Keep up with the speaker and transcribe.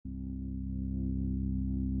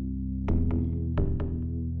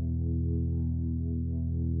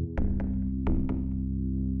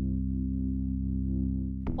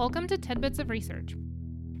Welcome to Tidbits of Research.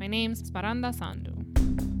 My name's Smaranda Sandhu.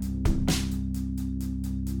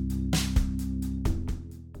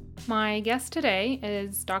 My guest today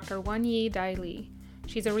is Dr. Wenyi Dai Li.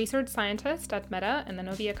 She's a research scientist at Meta in the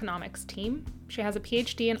Novi Economics team. She has a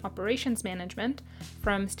PhD in operations management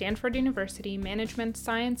from Stanford University Management,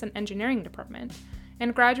 Science, and Engineering Department,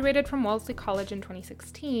 and graduated from Wellesley College in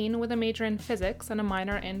 2016 with a major in physics and a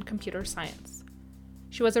minor in computer science.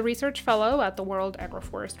 She was a research fellow at the World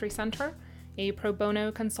Agroforestry Center, a pro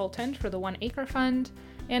bono consultant for the One Acre Fund,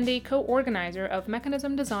 and a co-organizer of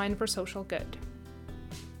Mechanism Design for Social Good.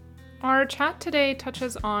 Our chat today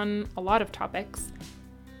touches on a lot of topics.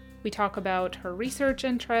 We talk about her research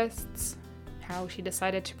interests, how she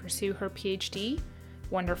decided to pursue her PhD.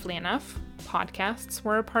 Wonderfully enough, podcasts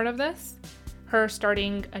were a part of this. Her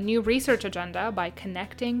starting a new research agenda by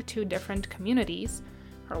connecting to different communities,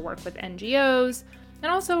 her work with NGOs,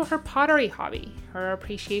 and also her pottery hobby, her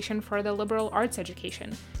appreciation for the liberal arts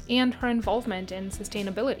education, and her involvement in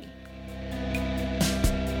sustainability.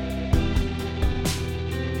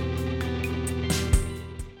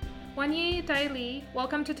 Wenyi Dai Li,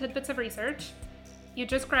 welcome to Tidbits of Research. You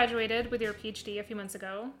just graduated with your PhD a few months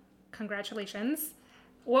ago. Congratulations.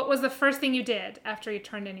 What was the first thing you did after you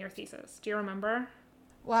turned in your thesis? Do you remember?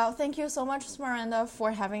 Well, thank you so much, Miranda, for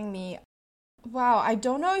having me. Wow, I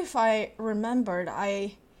don't know if I remembered.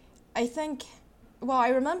 I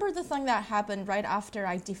remember the thing that happened right after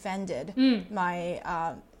I defended my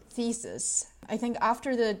thesis. I think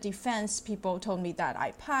after the defense, people told me that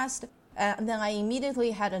I passed, and then I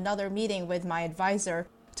immediately had another meeting with my advisor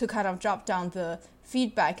to kind of jot down the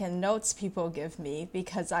feedback and notes people give me,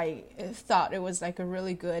 because I thought it was like a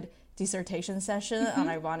really good dissertation session, and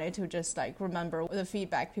I wanted to just remember the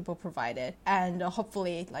feedback people provided and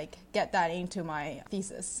hopefully get that into my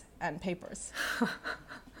thesis and papers.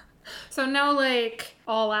 So no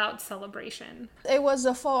all out celebration. It was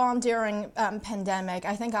a full on during pandemic.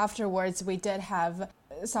 I think afterwards we did have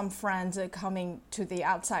some friends coming to the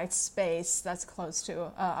outside space that's close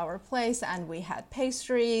to our place, and we had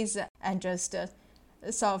pastries and just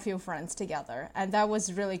saw a few friends together, and that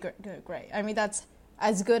was really great. I mean, that's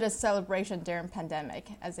as good a celebration during pandemic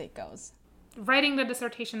as it goes. Writing the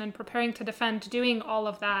dissertation and preparing to defend, doing all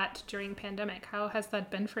of that during pandemic, how has that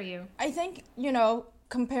been for you? I think,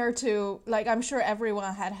 compared to, I'm sure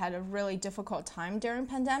everyone had a really difficult time during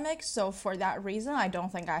pandemic. So for that reason, I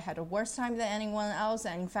don't think I had a worse time than anyone else.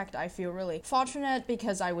 And in fact, I feel really fortunate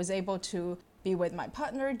because I was able to be with my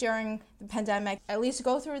partner during the pandemic, at least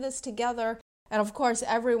go through this together. And of course,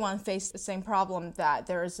 everyone faced the same problem that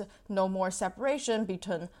there's no more separation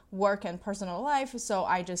between work and personal life. So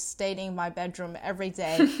I just stayed in my bedroom every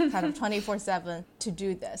day, kind of 24/7 to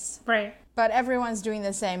do this. Right. But everyone's doing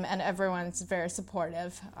the same, and everyone's very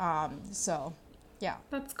supportive. So, yeah.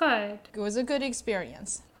 That's good. It was a good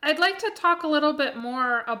experience. I'd like to talk a little bit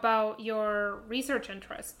more about your research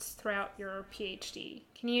interests throughout your PhD.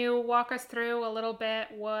 Can you walk us through a little bit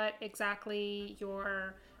what exactly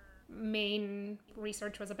your main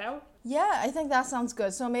research was about? Yeah, I think that sounds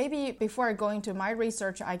good. So maybe before going to my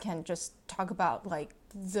research, I can just talk about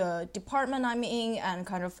the department I'm in and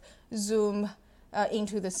kind of zoom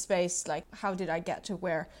into the space, how did I get to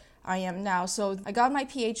where I am now. So I got my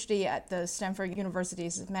PhD at the Stanford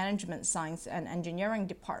University's Management, Science, and Engineering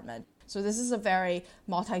Department. So this is a very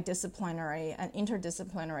multidisciplinary and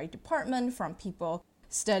interdisciplinary department, from people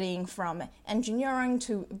studying from engineering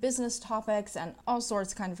to business topics and all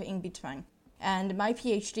sorts kind of in between. And my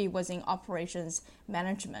PhD was in operations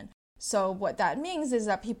management. So what that means is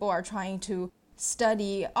that people are trying to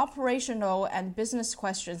study operational and business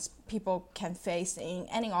questions people can face in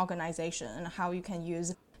any organization, and how you can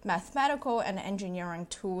use mathematical and engineering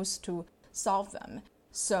tools to solve them.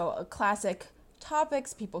 So classic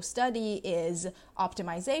topics people study is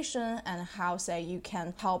optimization, and how, say, you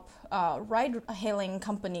can help ride-hailing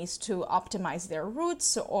companies to optimize their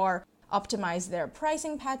routes or optimize their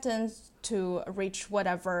pricing patterns to reach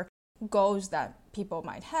whatever goals that people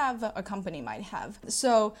might have, a company might have.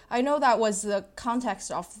 So I know that was the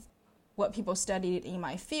context of what people studied in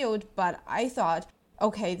my field, but I thought,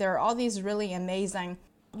 okay, there are all these really amazing,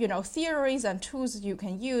 theories and tools you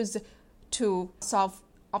can use to solve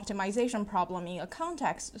optimization problem in a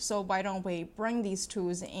context. So why don't we bring these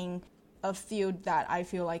tools in a field that I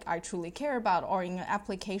feel like I truly care about, or in an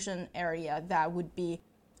application area that would be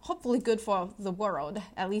hopefully good for the world.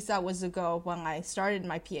 At least that was the goal when I started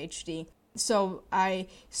my PhD. So I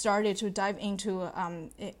started to dive into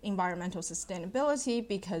environmental sustainability,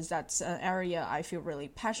 because that's an area I feel really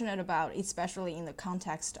passionate about, especially in the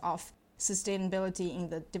context of sustainability in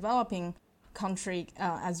the developing country,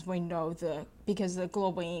 as we know, because the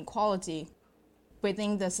global inequality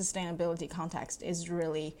within the sustainability context is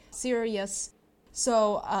really serious.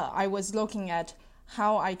 So I was looking at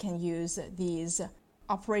how I can use these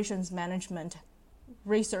operations management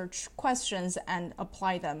research questions and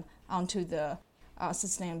apply them onto the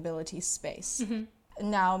sustainability space.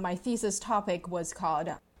 Now, my thesis topic was called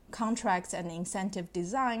Contracts and Incentive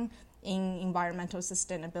Design in Environmental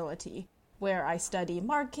Sustainability, where I study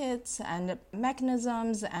markets and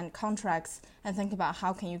mechanisms and contracts and think about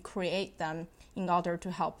how can you create them in order to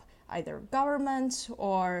help either governments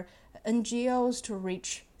or NGOs to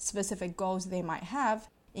reach specific goals they might have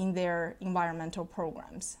in their environmental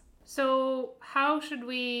programs. So how do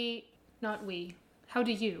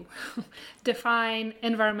you define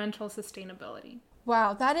environmental sustainability?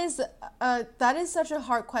 Wow, that is such a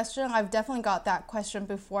hard question. I've definitely got that question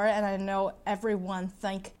before, and I know everyone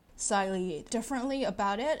think slightly differently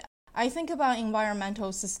about it. I think about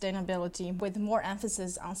environmental sustainability with more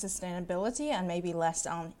emphasis on sustainability and maybe less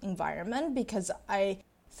on environment, because I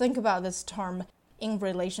think about this term in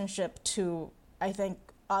relationship to, I think,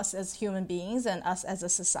 us as human beings and us as a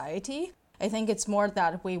society. I think it's more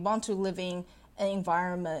that we want to live in an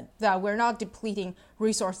environment that we're not depleting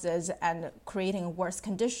resources and creating a worse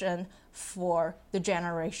condition for the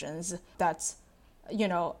generations that's,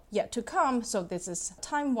 yet to come. So this is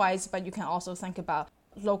time-wise, but you can also think about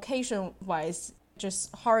location-wise,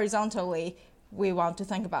 just horizontally. We want to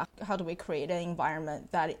think about how do we create an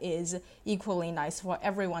environment that is equally nice for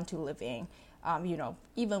everyone to live in,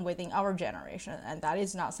 even within our generation. And that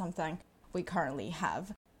is not something we currently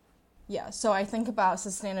have. Yeah, so I think about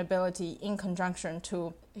sustainability in conjunction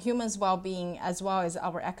to humans' well-being as well as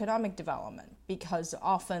our economic development, because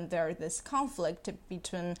often there is this conflict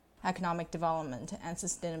between economic development and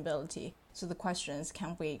sustainability. So the question is,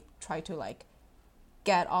 can we try to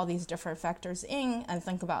get all these different factors in and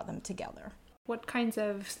think about them together? What kinds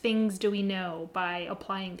of things do we know by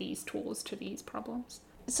applying these tools to these problems?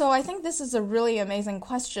 So I think this is a really amazing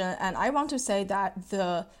question, and I want to say that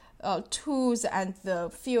the tools and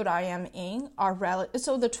the field I am in are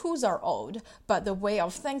so the tools are old, but the way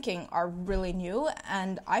of thinking are really new,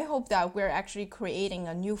 and I hope that we're actually creating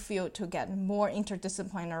a new field to get more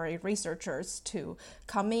interdisciplinary researchers to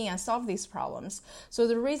come in and solve these problems. So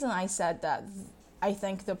the reason I said that I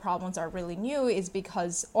think the problems are really new is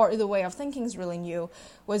because, or the way of thinking is really new,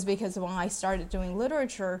 was because when I started doing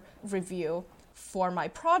literature review for my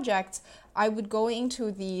project, I would go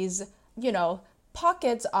into these,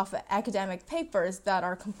 pockets of academic papers that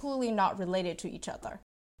are completely not related to each other.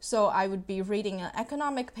 So I would be reading an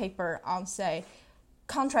economic paper on, say,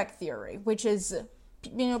 contract theory, which is,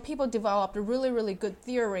 people developed a really, really good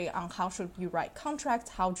theory on how should you write contracts,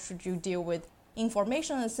 how should you deal with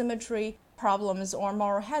information asymmetry problems or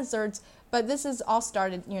moral hazards. But this is all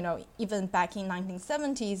started, even back in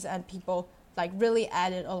 1970s, and people really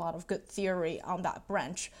added a lot of good theory on that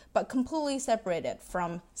branch, but completely separated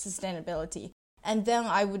from sustainability. And then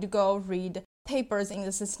I would go read papers in the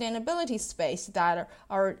sustainability space that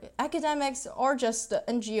are academics or just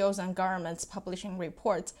NGOs and governments publishing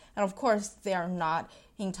reports. And of course, they are not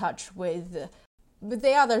in touch with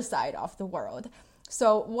the other side of the world.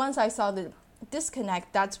 So once I saw the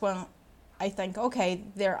disconnect, that's when I think, okay,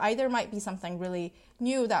 there either might be something really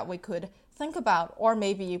new that we could think about, or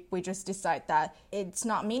maybe we just decide that it's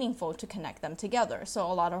not meaningful to connect them together.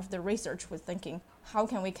 So a lot of the research was thinking, how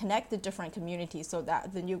can we connect the different communities so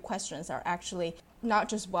that the new questions are actually not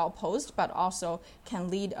just well posed, but also can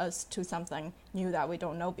lead us to something new that we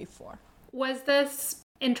don't know before. Was this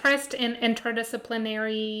interest in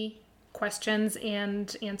interdisciplinary questions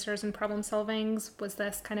and answers and problem solvings, was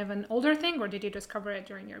this kind of an older thing, or did you discover it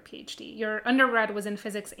during your PhD? Your undergrad was in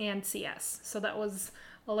physics and CS, so that was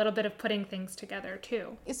a little bit of putting things together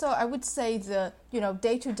too. So I would say the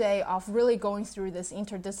day-to-day of really going through this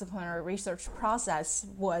interdisciplinary research process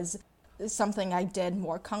was something I did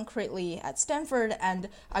more concretely at Stanford, and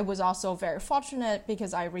I was also very fortunate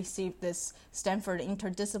because I received this Stanford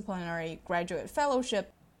Interdisciplinary Graduate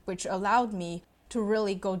Fellowship, which allowed me to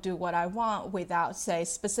really go do what I want without, say,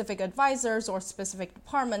 specific advisors or specific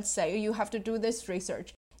departments say, you have to do this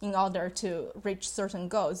research in order to reach certain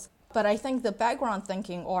goals. But I think the background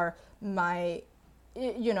thinking or my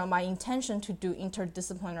intention to do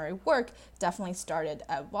interdisciplinary work definitely started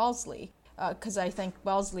at Wellesley, because I think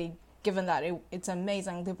Wellesley, given that it's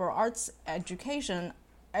amazing liberal arts education,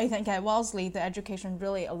 I think at Wellesley the education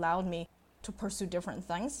really allowed me to pursue different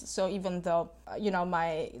things. So even though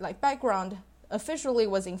my background officially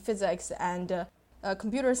was in physics and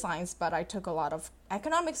computer science, but I took a lot of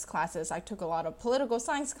economics classes, I took a lot of political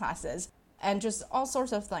science classes, and just all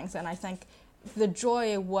sorts of things. And I think the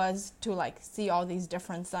joy was to like see all these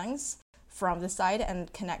different things from the side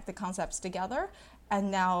and connect the concepts together.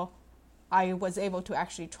 And now I was able to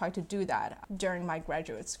actually try to do that during my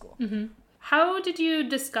graduate school. Mm-hmm. How did you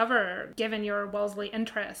discover, given your Wellesley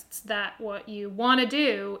interests, that what you want to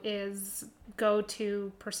do is go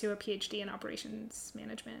to pursue a PhD in operations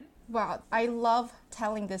management? Well, I love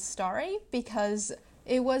telling this story because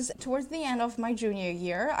it was towards the end of my junior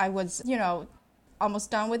year. I was,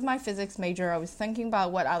 almost done with my physics major. I was thinking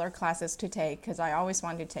about what other classes to take because I always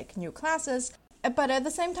wanted to take new classes. But at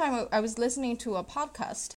the same time, I was listening to a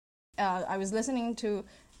podcast. I was listening to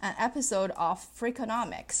an episode of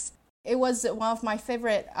Freakonomics. It was one of my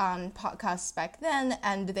favorite podcasts back then,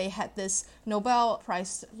 and they had this Nobel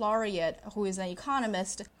Prize laureate who is an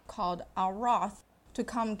economist called Al Roth to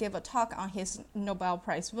come give a talk on his Nobel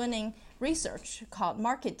Prize winning research called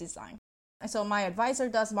market design. So my advisor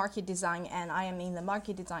does market design, and I am in the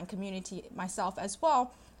market design community myself as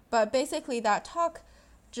well. But basically that talk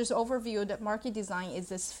just overviewed that market design is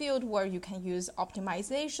this field where you can use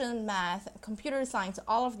optimization, math, computer science,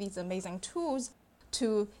 all of these amazing tools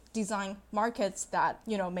to design markets that,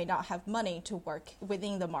 may not have money to work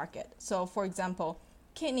within the market. So for example,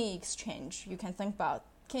 kidney exchange, you can think about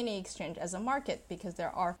kidney exchange as a market because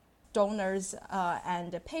there are donors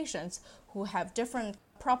and patients who have different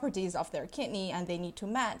properties of their kidney and they need to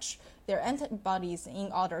match their antibodies in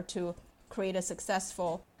order to create a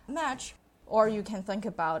successful match. Or you can think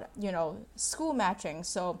about, school matching.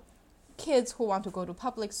 So kids who want to go to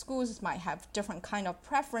public schools might have different kind of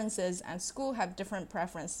preferences and school have different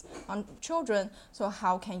preference on children. So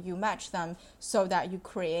how can you match them so that you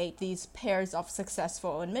create these pairs of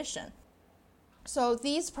successful admission? So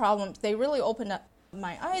these problems, they really opened up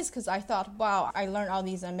my eyes because I thought, wow, I learned all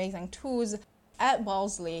these amazing tools at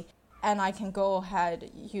Wellesley and I can go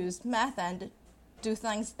ahead, use math and do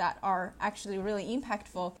things that are actually really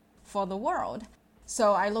impactful for the world.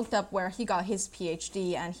 So I looked up where he got his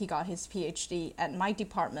PhD, and he got his PhD at my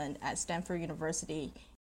department at Stanford University.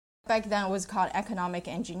 Back then it was called economic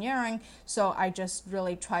engineering, so I just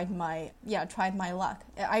really tried my luck.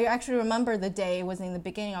 I actually remember the day, it was in the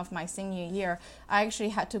beginning of my senior year, I actually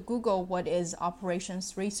had to Google what is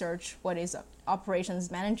operations research, what is operations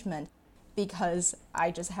management, because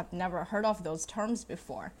I just have never heard of those terms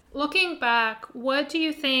before. Looking back, what do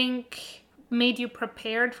you think made you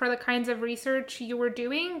prepared for the kinds of research you were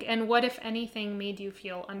doing? And what, if anything, made you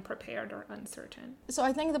feel unprepared or uncertain? So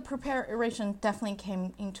I think the preparation definitely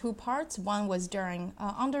came in two parts. One was during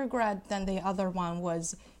undergrad, then the other one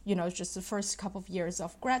was, just the first couple of years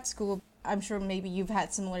of grad school. I'm sure maybe you've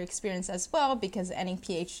had similar experience as well, because any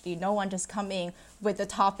PhD, no one just come in with a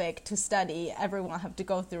topic to study. Everyone have to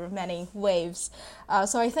go through many waves.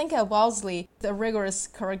 So I think at Wellesley, the rigorous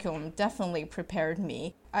curriculum definitely prepared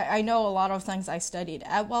me. I know a lot of things I studied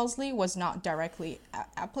at Wellesley was not directly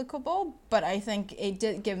applicable, but I think it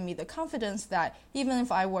did give me the confidence that even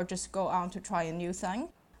if I were just go on to try a new thing,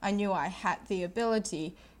 I knew I had the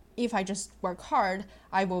ability. If I just work hard,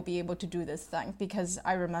 I will be able to do this thing. Because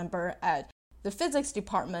I remember at the physics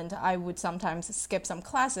department, I would sometimes skip some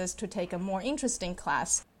classes to take a more interesting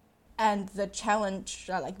class. And the challenge,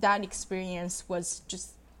 that experience was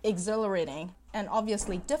just exhilarating and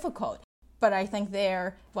obviously difficult. But I think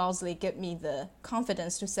there, Wellesley gave me the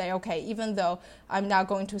confidence to say, okay, even though I'm not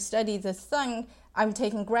going to study this thing, I'm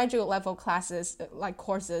taking graduate level classes, like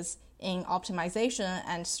courses in optimization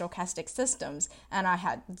and stochastic systems, and I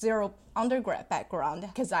had zero undergrad background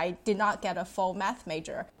because I did not get a full math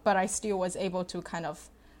major, but I still was able to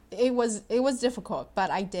it was difficult, but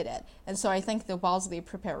I did it. And so I think the Wellesley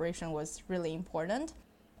preparation was really important.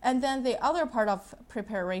 And then the other part of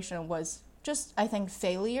preparation was just, I think,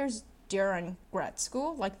 failures during grad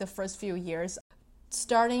school, like the first few years,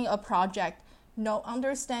 starting a project, not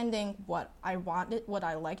understanding what I wanted, what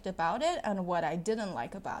I liked about it, and what I didn't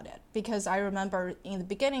like about it. Because I remember in the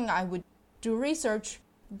beginning, I would do research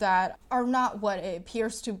that are not what it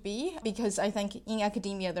appears to be, because I think in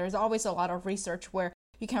academia, there's always a lot of research where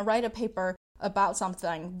you can write a paper about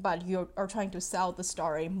something, but you are trying to sell the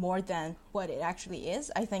story more than what it actually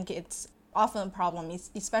is. I think it's often a problem,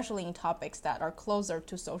 especially in topics that are closer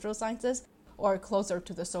to social sciences or closer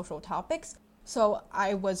to the social topics. So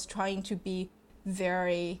I was trying to be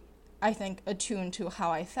very, I think, attuned to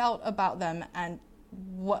how I felt about them and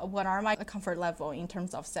what are my comfort level in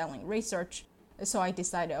terms of selling research. So I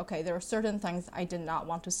decided, okay, there are certain things I did not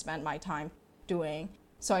want to spend my time doing.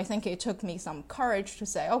 So I think it took me some courage to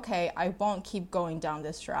say, okay, I won't keep going down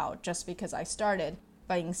this route just because I started,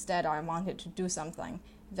 but instead I wanted to do something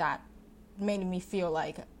that made me feel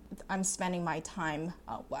like I'm spending my time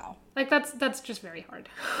well. Like that's just very hard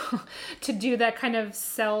to do that kind of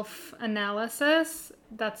self-analysis.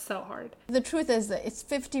 That's so hard. The truth is that it's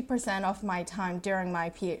 50% of my time during my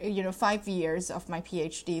 5 years of my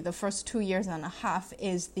PhD. The first 2 years and a half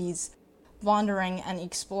is these wandering and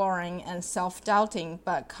exploring and self-doubting,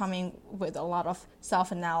 but coming with a lot of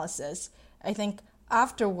self-analysis. I think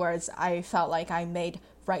afterwards, I felt like I made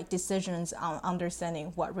right decisions on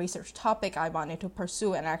understanding what research topic I wanted to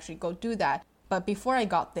pursue and actually go do that. But before I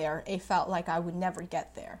got there, it felt like I would never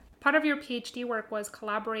get there. Part of your PhD work was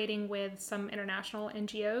collaborating with some international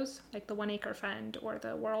NGOs, like the One Acre Fund or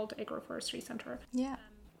the World Agroforestry Center. Yeah.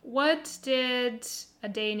 What did a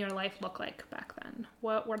day in your life look like back then?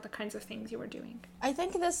 What were the kinds of things you were doing? I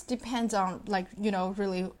think this depends on,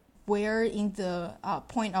 really where in the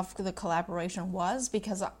point of the collaboration was,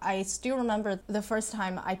 because I still remember the first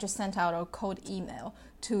time I just sent out a cold email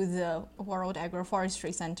to the World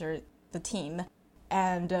Agroforestry Center, the team,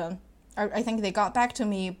 and I think they got back to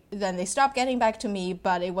me, then they stopped getting back to me,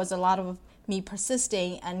 but it was a lot of me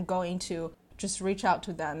persisting and going to just reach out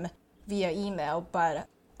to them via email. But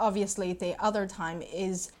obviously the other time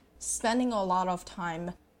is spending a lot of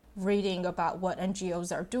time reading about what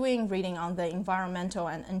NGOs are doing, reading on the environmental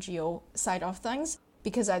and NGO side of things,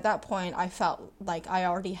 because at that point I felt like I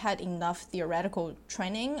already had enough theoretical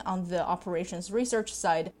training on the operations research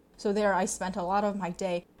side. So there I spent a lot of my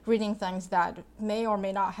day reading things that may or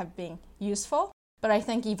may not have been useful. But I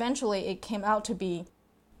think eventually it came out to be,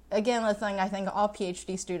 again, a thing I think all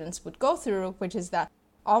PhD students would go through, which is that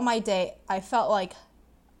all my day I felt like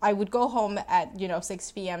I would go home at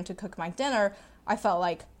 6 p.m. to cook my dinner. I felt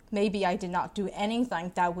like maybe I did not do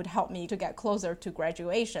anything that would help me to get closer to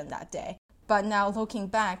graduation that day. But now looking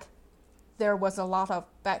back, there was a lot of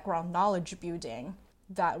background knowledge building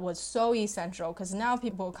that was so essential, because now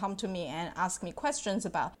people come to me and ask me questions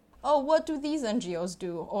about, oh, what do these NGOs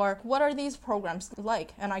do? Or what are these programs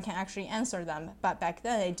like? And I can actually answer them. But back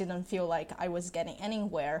then, it didn't feel like I was getting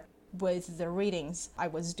anywhere with the readings I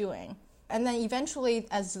was doing. And then eventually,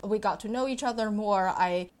 as we got to know each other more,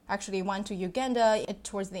 I actually went to Uganda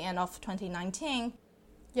towards the end of 2019.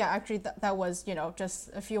 Yeah, actually, that was, just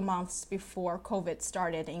a few months before COVID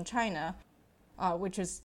started in China, which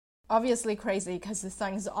is obviously crazy because the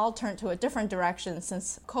things all turned to a different direction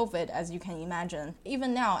since COVID, as you can imagine.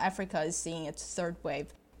 Even now, Africa is seeing its third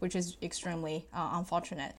wave, which is extremely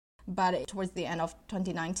unfortunate. But towards the end of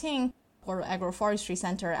 2019, World Agroforestry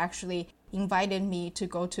Center actually invited me to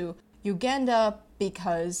go to Uganda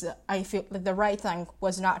because I feel that the right thing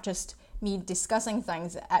was not just me discussing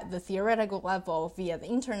things at the theoretical level via the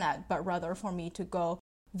internet, but rather for me to go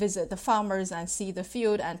visit the farmers and see the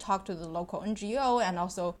field and talk to the local NGO and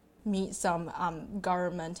also meet some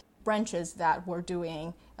government branches that were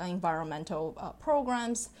doing environmental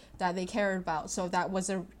programs that they cared about. So that was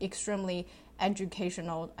an extremely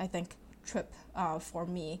educational, I think, trip for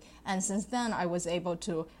me. And since then, I was able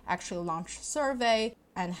to actually launch a survey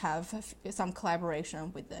and have some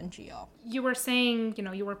collaboration with the NGO. You were saying,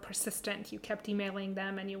 you were persistent. You kept emailing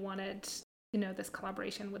them and you wanted, this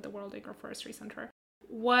collaboration with the World Agroforestry Center.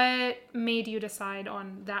 What made you decide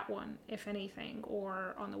on that one, if anything,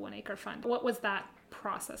 or on the One Acre Fund? What was that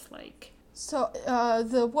process like? So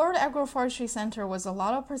the World Agroforestry Center was a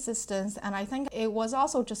lot of persistence, and I think it was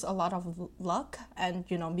also just a lot of luck and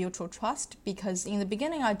mutual trust, because in the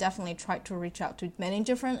beginning I definitely tried to reach out to many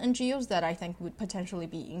different NGOs that I think would potentially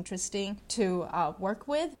be interesting to work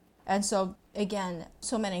with. And so again,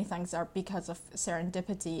 so many things are because of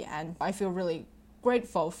serendipity, and I feel really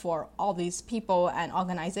grateful for all these people and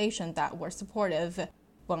organizations that were supportive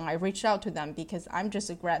when I reached out to them, because I'm just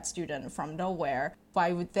a grad student from nowhere.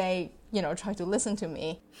 Why would they, try to listen to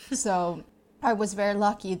me? So I was very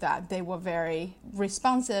lucky that they were very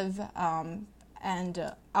responsive,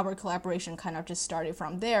 and our collaboration kind of just started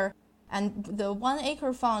from there. And the One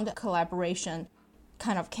Acre Fund collaboration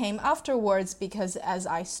kind of came afterwards, because as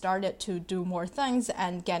I started to do more things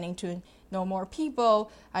and getting to know more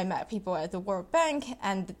people, I met people at the World Bank,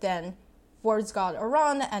 and then words got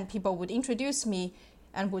around and people would introduce me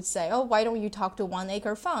and would say, oh, why don't you talk to One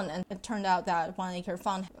Acre Fund? And it turned out that One Acre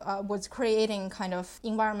Fund was creating kind of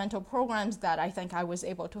environmental programs that I think I was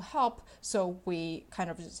able to help. So we kind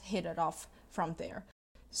of just hit it off from there.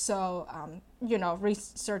 So,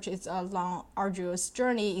 research is a long, arduous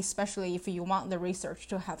journey, especially if you want the research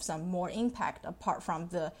to have some more impact apart from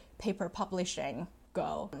the paper publishing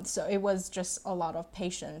goal. So it was just a lot of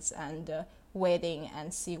patience and waiting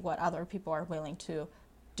and see what other people are willing to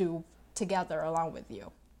do together along with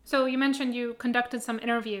you. So you mentioned you conducted some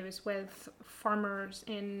interviews with farmers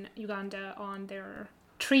in Uganda on their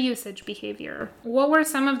tree usage behavior. What were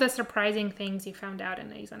some of the surprising things you found out in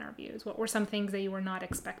these interviews? What were some things that you were not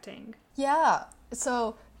expecting? Yeah,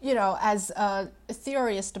 so, as a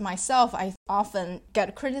theorist myself, I often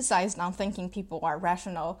get criticized on thinking people are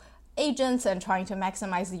rational agents and trying to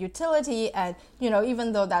maximize the utility. And,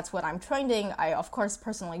 even though that's what I'm trained in, I, of course,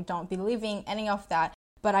 personally don't believe in any of that.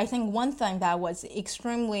 But I think one thing that was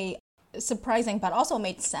extremely surprising, but also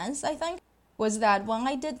made sense, I think, was that when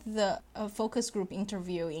I did the focus group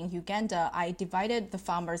interview in Uganda, I divided the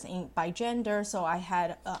farmers by gender. So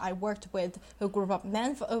I worked with a group of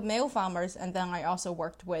male farmers, and then I also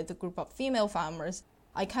worked with a group of female farmers.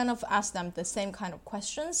 I kind of asked them the same kind of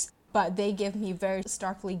questions, but they gave me very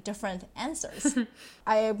starkly different answers.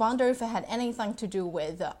 I wonder if it had anything to do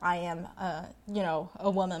with I am,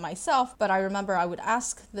 a woman myself, but I remember I would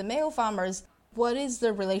ask the male farmers, what is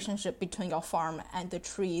the relationship between your farm and the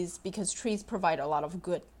trees? Because trees provide a lot of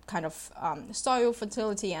good kind of soil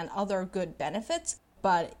fertility and other good benefits,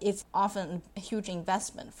 but it's often a huge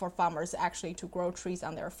investment for farmers actually to grow trees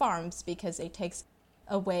on their farms because it takes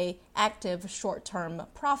away active short-term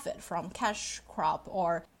profit from cash crop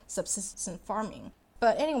or subsistence farming.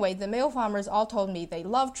 But anyway, the male farmers all told me they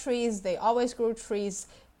love trees, they always grow trees.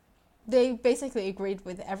 They basically agreed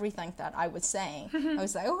with everything that I was saying. I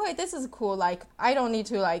was like, okay, this is cool. Like, I don't need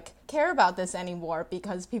to care about this anymore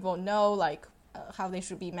because people know how they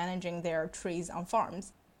should be managing their trees on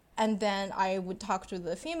farms. And then I would talk to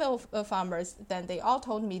the female farmers. Then they all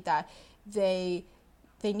told me that they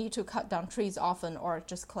need to cut down trees often or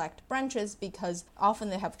just collect branches because often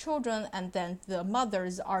they have children, and then the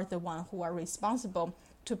mothers are the one who are responsible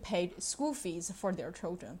to pay school fees for their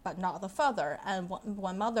children, but not the father. And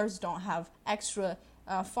when mothers don't have extra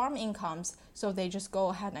farm incomes, so they just go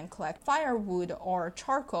ahead and collect firewood or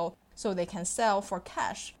charcoal so they can sell for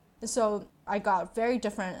cash. So I got very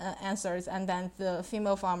different answers, and then the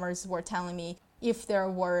female farmers were telling me if there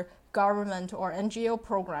were government or NGO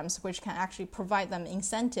programs which can actually provide them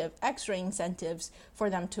extra incentives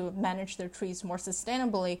for them to manage their trees more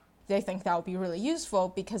sustainably, they think that would be really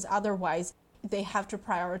useful because otherwise they have to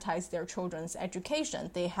prioritize their children's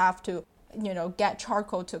education. They have to, get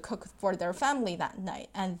charcoal to cook for their family that night,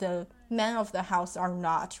 and the men of the house are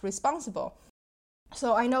not responsible.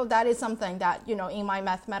 So I know that is something that, in my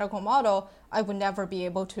mathematical model, I would never be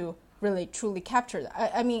able to really truly capture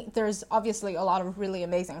that. I mean, there's obviously a lot of really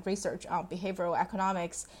amazing research on behavioral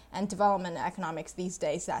economics and development economics these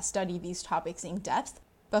days that study these topics in depth.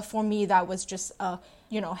 But for me, that was just a,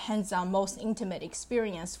 hands-on, most intimate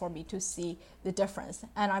experience for me to see the difference.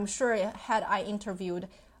 And I'm sure had I interviewed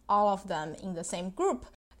all of them in the same group,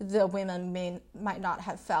 the women might not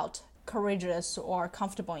have felt courageous or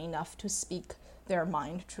comfortable enough to speak their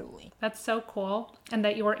mind truly. That's so cool. And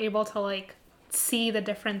that you were able to see the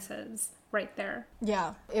differences right there.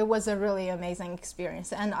 Yeah, it was a really amazing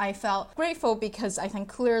experience. And I felt grateful because I think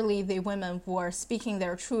clearly the women were speaking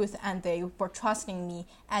their truth and they were trusting me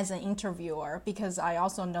as an interviewer, because I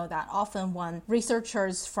also know that often when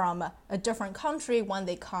researchers from a different country, when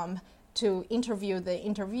they come to interview the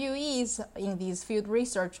interviewees in these field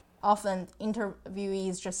research, often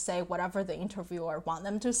interviewees just say whatever the interviewer want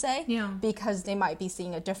them to say, because they might be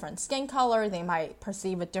seeing a different skin color, they might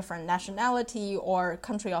perceive a different nationality or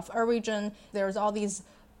country of origin. There's all these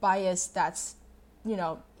bias that's, in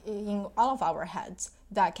all of our heads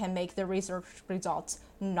that can make the research results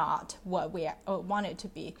not what we want it to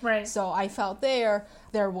be. Right. So I felt there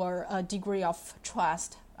were a degree of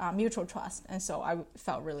trust, mutual trust, and so I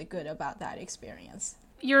felt really good about that experience.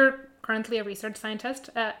 You're currently a research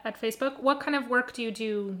scientist at Facebook. What kind of work do you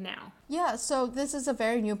do now? Yeah, so this is a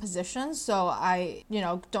very new position, so I,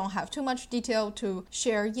 don't have too much detail to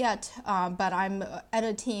share yet, but I'm at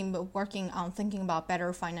a team working on thinking about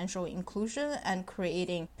better financial inclusion and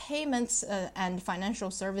creating payments and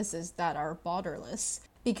financial services that are borderless.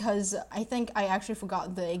 Because I think I actually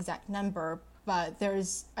forgot the exact number, but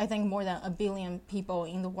there's, I think, more than 1 billion people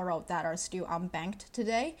in the world that are still unbanked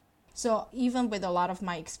today. So even with a lot of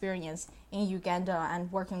my experience in Uganda and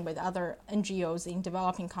working with other NGOs in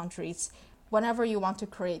developing countries, whenever you want to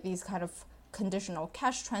create these kind of conditional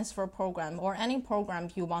cash transfer program or any program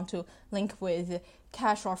you want to link with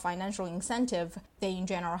cash or financial incentive, they in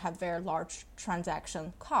general have very large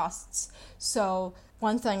transaction costs. So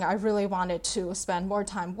one thing I really wanted to spend more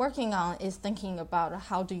time working on is thinking about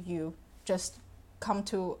how do you just come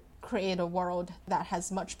to create a world that has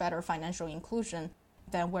much better financial inclusion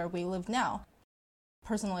than where we live now.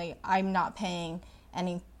 Personally, I'm not paying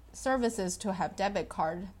any services to have debit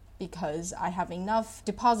card because I have enough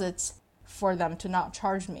deposits for them to not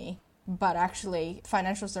charge me. But actually,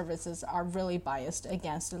 financial services are really biased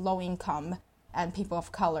against low-income and people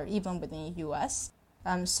of color, even within the US.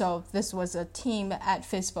 So this was a team at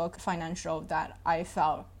Facebook Financial that I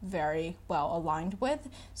felt very well aligned with.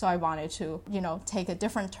 So I wanted to, take a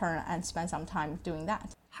different turn and spend some time doing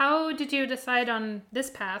that. How did you decide on this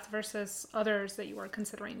path versus others that you were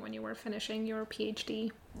considering when you were finishing your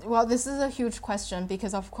PhD? Well, this is a huge question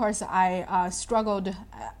because, of course, I struggled,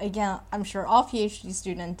 again, I'm sure all PhD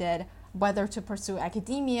students did, whether to pursue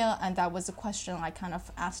academia, and that was a question I kind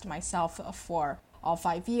of asked myself for all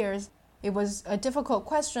 5 years. It was a difficult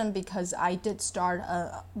question because I did start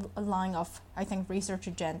a line of, I think, research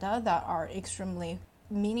agenda that are extremely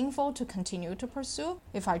meaningful to continue to pursue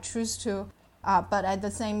if I choose to. But at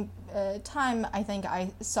the same time, I think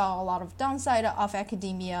I saw a lot of downside of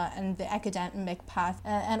academia and the academic path.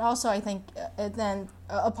 And also, I think then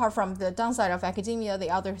apart from the downside of academia,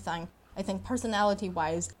 the other thing, I think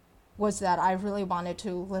personality-wise, was that I really wanted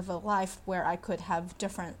to live a life where I could have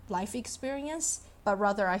different life experience. But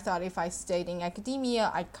rather, I thought if I stayed in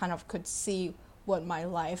academia, I kind of could see what my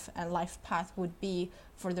life and life path would be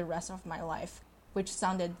for the rest of my life, which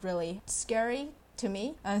sounded really scary to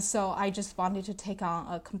me. And so I just wanted to take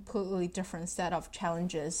on a completely different set of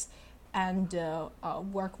challenges and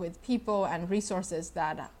work with people and resources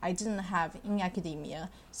that I didn't have in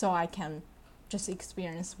academia, so I can just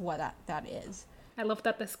experience what that is. I love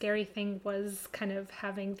that the scary thing was kind of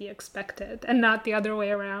having the expected and not the other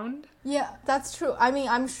way around. Yeah, that's true. I mean,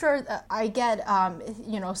 I'm sure that I get,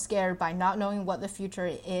 scared by not knowing what the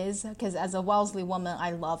future is, because as a Wellesley woman,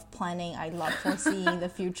 I love planning. I love foreseeing the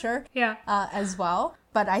future as well.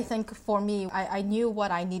 But I think for me, I knew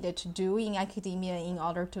what I needed to do in academia in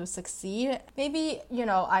order to succeed. Maybe,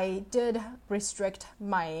 I did restrict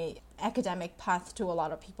my academic path to a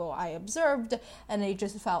lot of people I observed, and it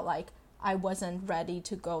just felt like I wasn't ready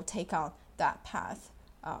to go take on that path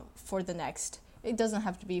for the next. It doesn't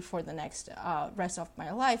have to be for the next rest of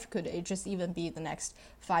my life. Could it just even be the next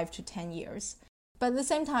 5 to 10 years? But at the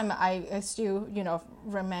same time, I still,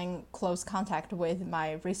 remain close contact with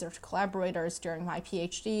my research collaborators during my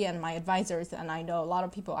PhD and my advisors. And I know a lot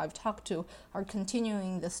of people I've talked to are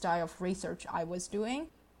continuing the style of research I was doing.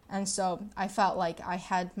 And so I felt like I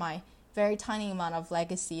had my very tiny amount of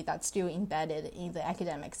legacy that's still embedded in the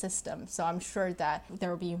academic system. So I'm sure that there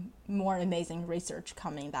will be more amazing research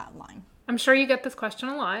coming that line. I'm sure you get this question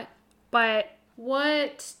a lot, but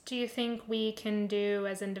what do you think we can do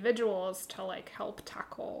as individuals to help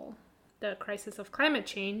tackle the crisis of climate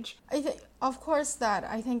change? I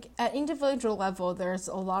think at individual level, there's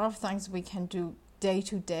a lot of things we can do day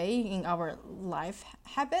to day in our life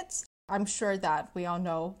habits. I'm sure that we all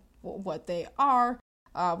know what they are.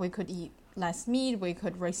 We could eat less meat, we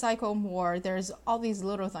could recycle more. There's all these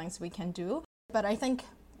little things we can do. But I think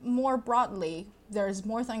more broadly, there's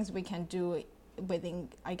more things we can do within,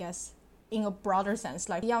 I guess, in a broader sense,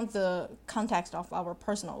 like beyond the context of our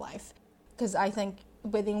personal life. Because I think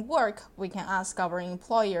within work, we can ask our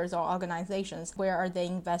employers or organizations, where are they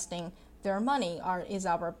investing their money? Is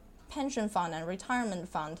our pension fund and retirement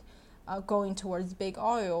fund going towards big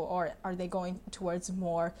oil, or are they going towards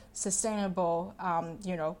more sustainable,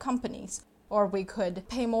 companies? Or we could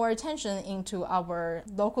pay more attention into our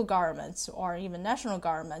local governments or even national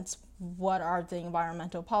governments. What are the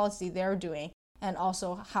environmental policy they're doing? And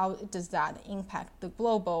also, how does that impact the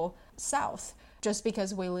global South? Just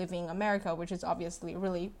because we live in America, which is obviously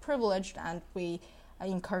really privileged, and we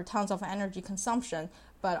incur tons of energy consumption,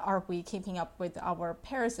 but are we keeping up with our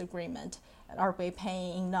Paris Agreement? Are we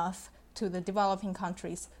paying enough to the developing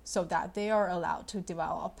countries so that they are allowed to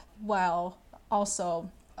develop while also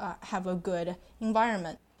have a good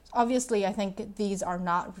environment? Obviously, I think these are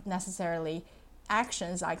not necessarily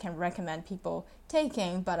actions I can recommend people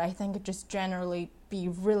taking, but I think just generally be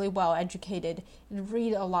really well educated,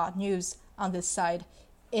 read a lot of news on this side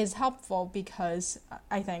is helpful, because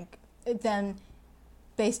I think then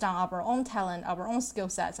based on our own talent, our own skill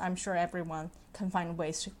sets, I'm sure everyone can find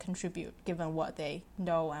ways to contribute given what they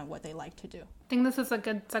know and what they like to do. I think this is a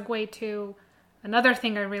good segue to another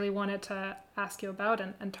thing I really wanted to ask you about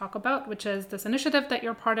and talk about, which is this initiative that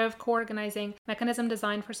you're part of, co-organizing Mechanism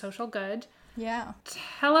Design for Social Good. Yeah.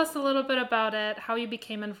 Tell us a little bit about it, how you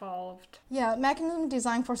became involved. Yeah, Mechanism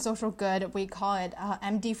Design for Social Good, we call it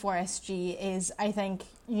MD4SG, is, I think,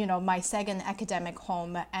 my second academic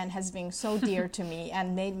home, and has been so dear to me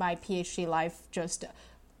and made my PhD life just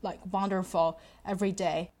wonderful every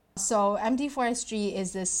day. So MD4SG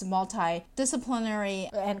is this multidisciplinary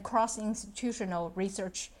and cross-institutional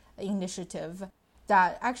research initiative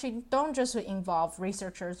that actually don't just involve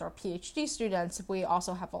researchers or PhD students. We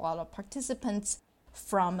also have a lot of participants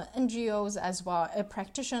from NGOs as well as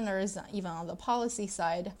practitioners, even on the policy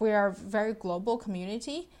side. We are a very global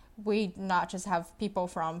community. We not just have people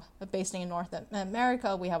based in North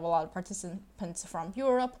America, we have a lot of participants from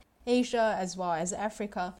Europe, Asia, as well as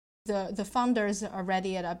Africa. The founders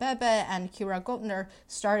already at Abebe and Kira Goldner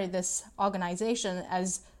started this organization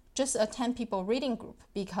as just a 10-people reading group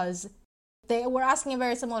because they were asking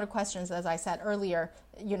very similar questions, as I said earlier,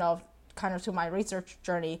 kind of to my research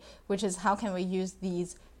journey, which is how can we use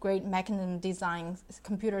these great mechanism design,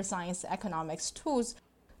 computer science, economics tools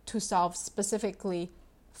to solve specifically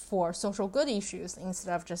for social good issues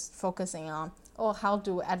instead of just focusing on, how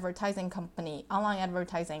do online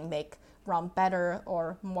advertising run better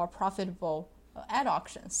or more profitable ad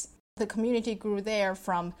auctions. The community grew there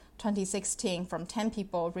from 2016 from 10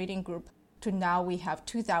 people reading group to now we have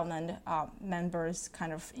 2,000 members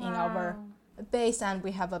kind of in our base, and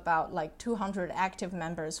we have about 200 active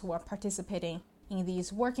members who are participating in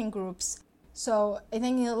these working groups. So I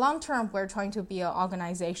think in the long term, we're trying to be an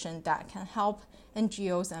organization that can help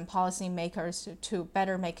NGOs and policymakers to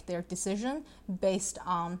better make their decision based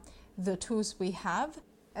on the tools we have.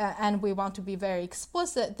 And we want to be very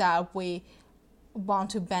explicit that we want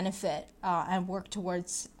to benefit and work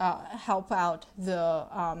towards help out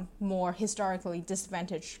the more historically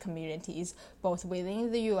disadvantaged communities, both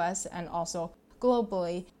within the US and also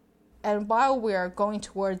globally. And while we're going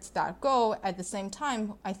towards that goal, at the same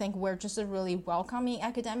time, I think we're just a really welcoming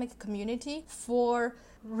academic community for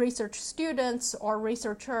research students or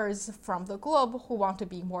researchers from the globe who want to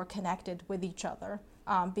be more connected with each other.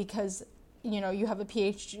 Because you have a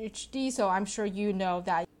PhD, so I'm sure you know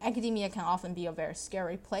that academia can often be a very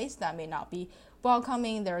scary place that may not be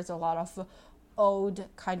welcoming. There's a lot of old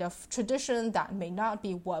kind of tradition that may not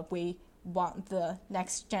be what we want the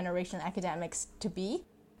next generation academics to be.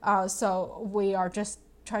 So we are just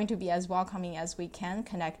trying to be as welcoming as we can,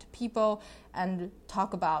 connect people, and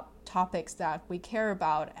talk about topics that we care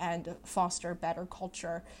about and foster better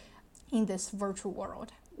culture in this virtual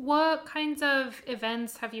world. What kinds of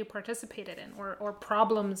events have you participated in, or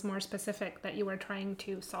problems more specific that you were trying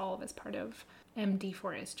to solve as part of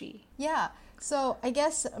MD4SG? Yeah, so I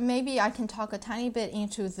guess maybe I can talk a tiny bit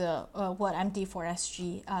into the what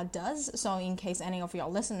MD4SG does. So in case any of your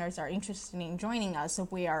listeners are interested in joining us,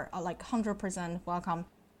 we are 100% welcome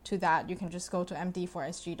to that. You can just go to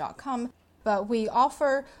md4sg.com. But we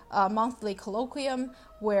offer a monthly colloquium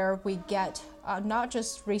where we get not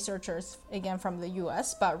just researchers, again, from the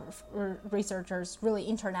US, but researchers really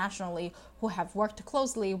internationally who have worked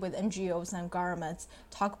closely with NGOs and governments,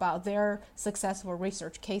 talk about their successful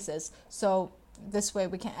research cases. So this way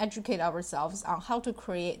we can educate ourselves on how to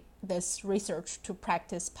create this research to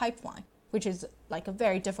practice pipeline, which is a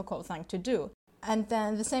very difficult thing to do. And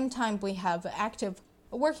then at the same time, we have active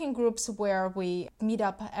working groups where we meet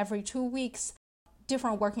up every 2 weeks.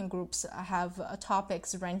 Different working groups have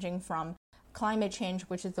topics ranging from climate change,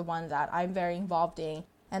 which is the one that I'm very involved in,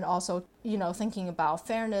 and also, thinking about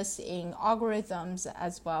fairness in algorithms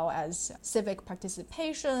as well as civic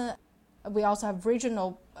participation. We also have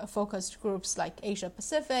regional focused groups like Asia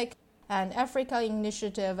Pacific and Africa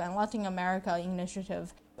Initiative and Latin America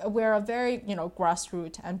Initiative. We're a very,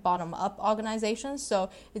 grassroots and bottom-up organization, so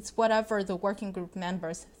it's whatever the working group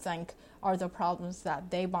members think are the problems that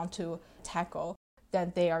they want to tackle,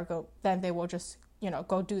 then they will just,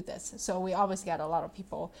 go do this. So we always get a lot of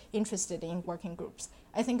people interested in working groups.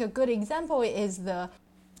 I think a good example is the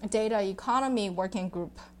data economy working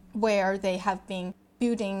group, where they have been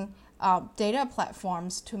building data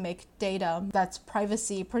platforms to make data that's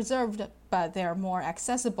privacy preserved, but they're more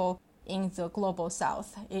accessible in the global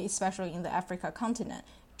south, especially in the Africa continent,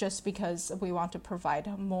 just because we want to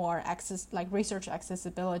provide more access, research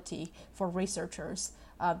accessibility for researchers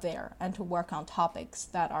there, and to work on topics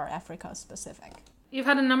that are Africa specific. You've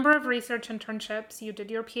had a number of research internships. You did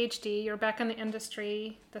your PhD. You're back in the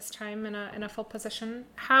industry this time in a full position.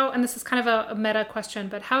 How, and this is kind of a meta question,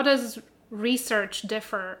 but how does research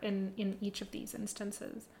differ in each of these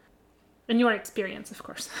instances? In your experience, of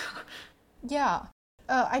course. Yeah.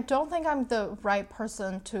 I don't think I'm the right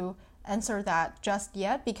person to answer that just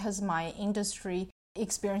yet because my industry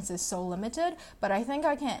experience is so limited, but I think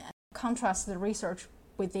I can contrast the research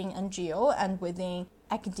within NGO and within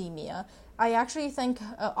academia. I actually think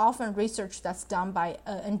often research that's done by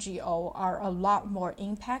NGO are a lot more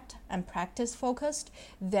impact and practice focused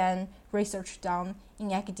than research done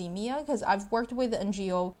in academia, because I've worked with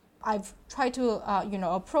NGO. I've tried to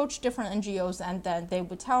approach different NGOs, and then they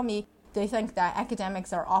would tell me they think that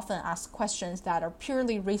academics are often asked questions that are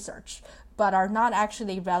purely research, but are not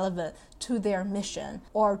actually relevant to their mission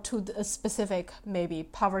or to a specific maybe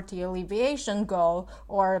poverty alleviation goal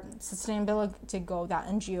or sustainability goal that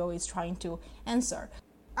NGO is trying to answer.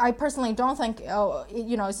 I personally don't think,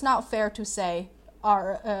 it's not fair to say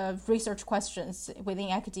our research questions within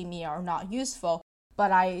academia are not useful, but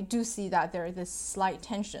I do see that there is this slight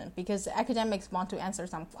tension because academics want to answer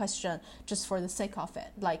some question just for the sake of it.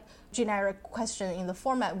 Like generic question in the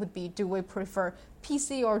format would be, do we prefer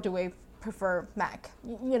PC or do we prefer Mac?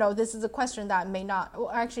 This is a question that may not,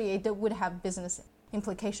 actually it would have business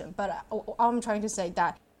implication, but I'm trying to say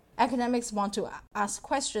that academics want to ask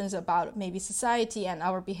questions about maybe society and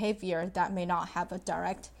our behavior that may not have a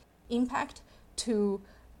direct impact to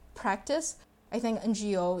practice. I think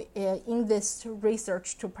NGO, in this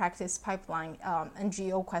research to practice pipeline,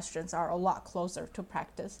 NGO questions are a lot closer to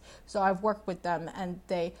practice. So I've worked with them and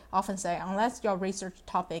they often say, unless your research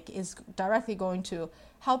topic is directly going to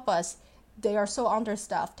help us, they are so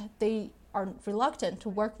understaffed, they are reluctant to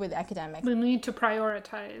work with academics. We need to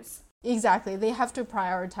prioritize. Exactly. They have to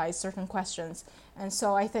prioritize certain questions. And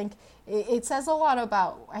so I think it says a lot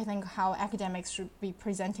about, how academics should be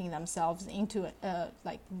presenting themselves into,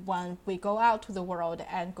 when we go out to the world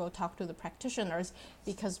and go talk to the practitioners,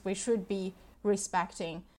 because we should be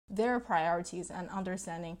respecting their priorities and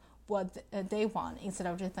understanding what they want, instead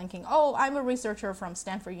of just thinking, oh, I'm a researcher from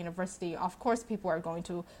Stanford University, of course people are going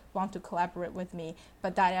to want to collaborate with me,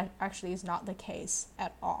 but that actually is not the case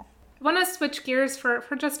at all. I want to switch gears for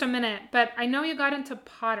just a minute, but I know you got into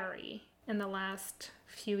pottery in the last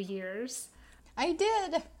few years. I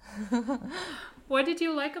did. What did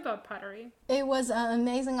you like about pottery? It was an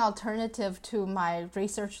amazing alternative to my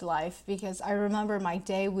research life because I remember my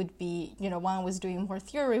day would be, when I was doing more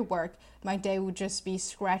theory work, my day would just be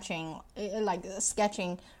sketching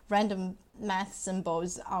random math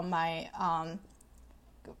symbols on my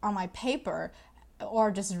paper,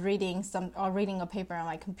 or just reading a paper on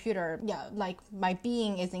my computer. My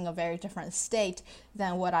being is in a very different state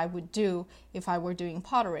than what I would do if I were doing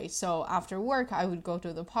pottery. So after work, I would go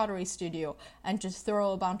to the pottery studio and just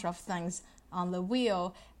throw a bunch of things on the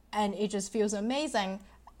wheel, and it just feels amazing.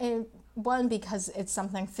 One, because it's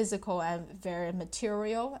something physical and very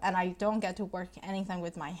material, and I don't get to work anything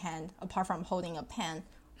with my hand apart from holding a pen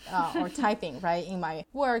or typing, right, in my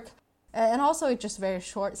work. And also, it's just very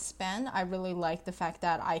short span. I really like the fact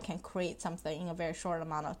that I can create something in a very short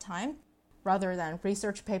amount of time, rather than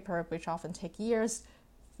research paper, which often take years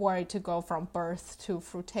for it to go from birth to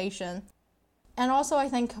fruition. And also, I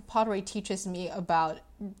think pottery teaches me about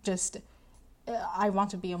I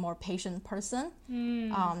want to be a more patient person.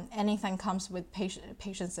 Anything comes with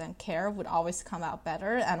patience and care would always come out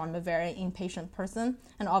better, and I'm a very impatient person,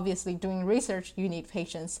 and obviously doing research you need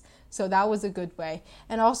patience, so that was a good way.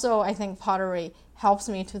 And also I think pottery helps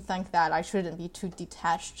me to think that I shouldn't be too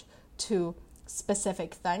detached to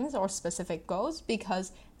specific things or specific goals,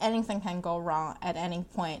 because anything can go wrong at any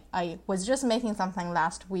point. I was just making something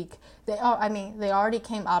last week. They already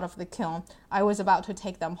came out of the kiln. I was about to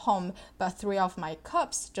take them home, but 3 of my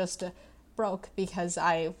cups just broke because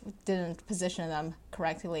I didn't position them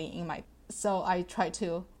correctly so I try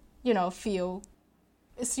to,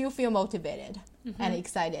 still feel motivated and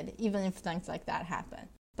excited, even if things like that happen.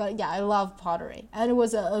 But yeah, I love pottery. And it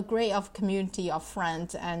was a great community of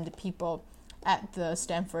friends and people at the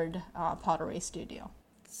Stanford Pottery Studio.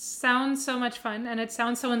 Sounds so much fun, and it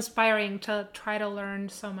sounds so inspiring to try to learn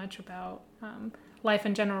so much about life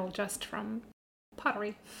in general just from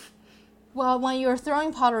pottery. Well, when you're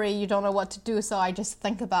throwing pottery, you don't know what to do, so I just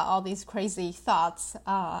think about all these crazy thoughts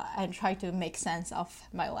and try to make sense of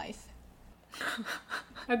my life.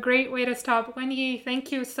 A great way to stop. Wenyi,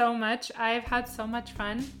 thank you so much. I've had so much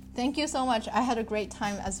fun. Thank you so much. I had a great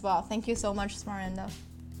time as well. Thank you so much, Smaranda.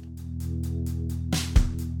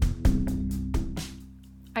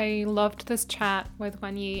 I loved this chat with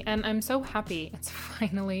Wenyi, and I'm so happy it's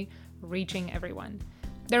finally reaching everyone.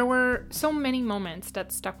 There were so many moments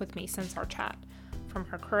that stuck with me since our chat, from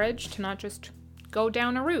her courage to not just go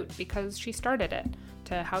down a route because she started it,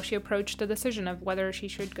 to how she approached the decision of whether she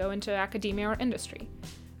should go into academia or industry.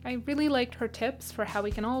 I really liked her tips for how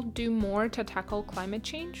we can all do more to tackle climate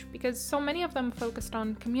change, because so many of them focused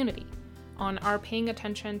on community, on our paying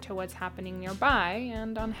attention to what's happening nearby,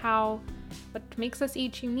 and on how what makes us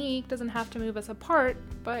each unique doesn't have to move us apart,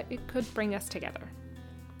 but it could bring us together.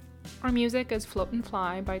 Our music is Float and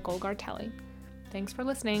Fly by Golgar Telly. Thanks for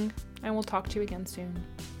listening, and we'll talk to you again soon.